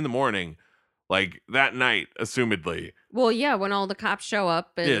 not even in the morning. Like that night, assumedly. Well, yeah, when all the cops show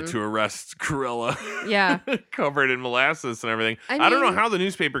up. And... to arrest Cruella. Yeah. Covered in molasses and everything. I don't know how the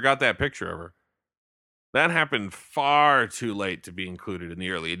newspaper got that picture of her. That happened far too late to be included in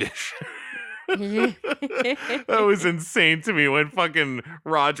the early edition. That was insane to me when fucking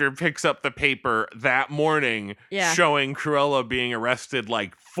Roger picks up the paper that morning showing Cruella being arrested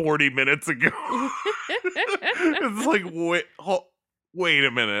like 40 minutes ago. It's like, wait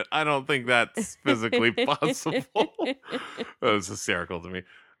a minute. I don't think that's physically possible. That was hysterical to me.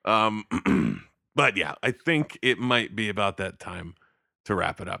 But yeah, I think it might be about that time to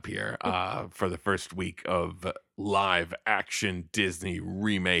wrap it up here for the first week of live action Disney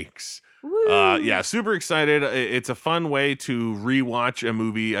remakes. Yeah, super excited. It's a fun way to rewatch a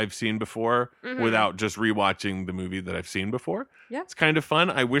movie I've seen before without just rewatching the movie that I've seen before. Yeah. It's kind of fun.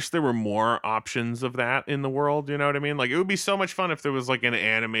 I wish there were more options of that in the world. You know what I mean? Like it would be so much fun if there was like an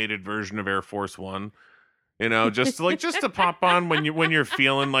animated version of Air Force One. You know, just to pop on when you're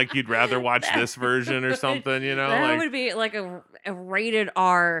feeling like you'd rather watch this version or something, you know? That would be like a rated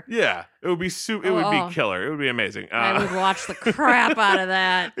R. Yeah, it would be it would be killer. It would be amazing. I would watch the crap out of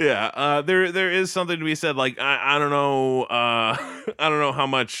that. Yeah, there is something to be said. Like I don't know, I don't know how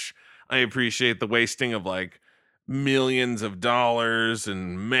much I appreciate the wasting of like millions of dollars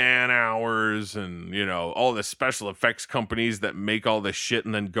and man hours and all the special effects companies that make all this shit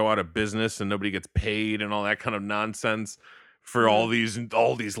and then go out of business and nobody gets paid and all that kind of nonsense for all these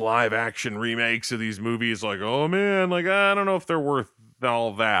live action remakes of these movies. Like, oh man, like I don't know if they're worth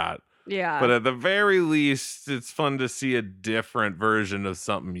all that. Yeah. But at the very least, it's fun to see a different version of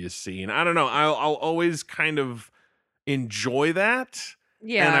something you've seen. I don't know. I'll always kind of enjoy that.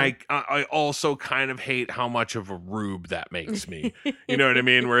 Yeah. And I also kind of hate how much of a rube that makes me. You know what I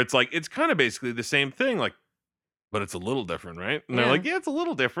mean? Where it's like, it's kind of basically the same thing, like, but it's a little different, right? And they're like, yeah, it's a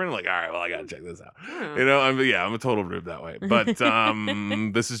little different. Like, all right, well, I got to check this out. I'm a total rube that way. But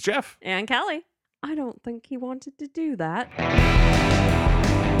this is Jeff. And Kelly. I don't think he wanted to do that.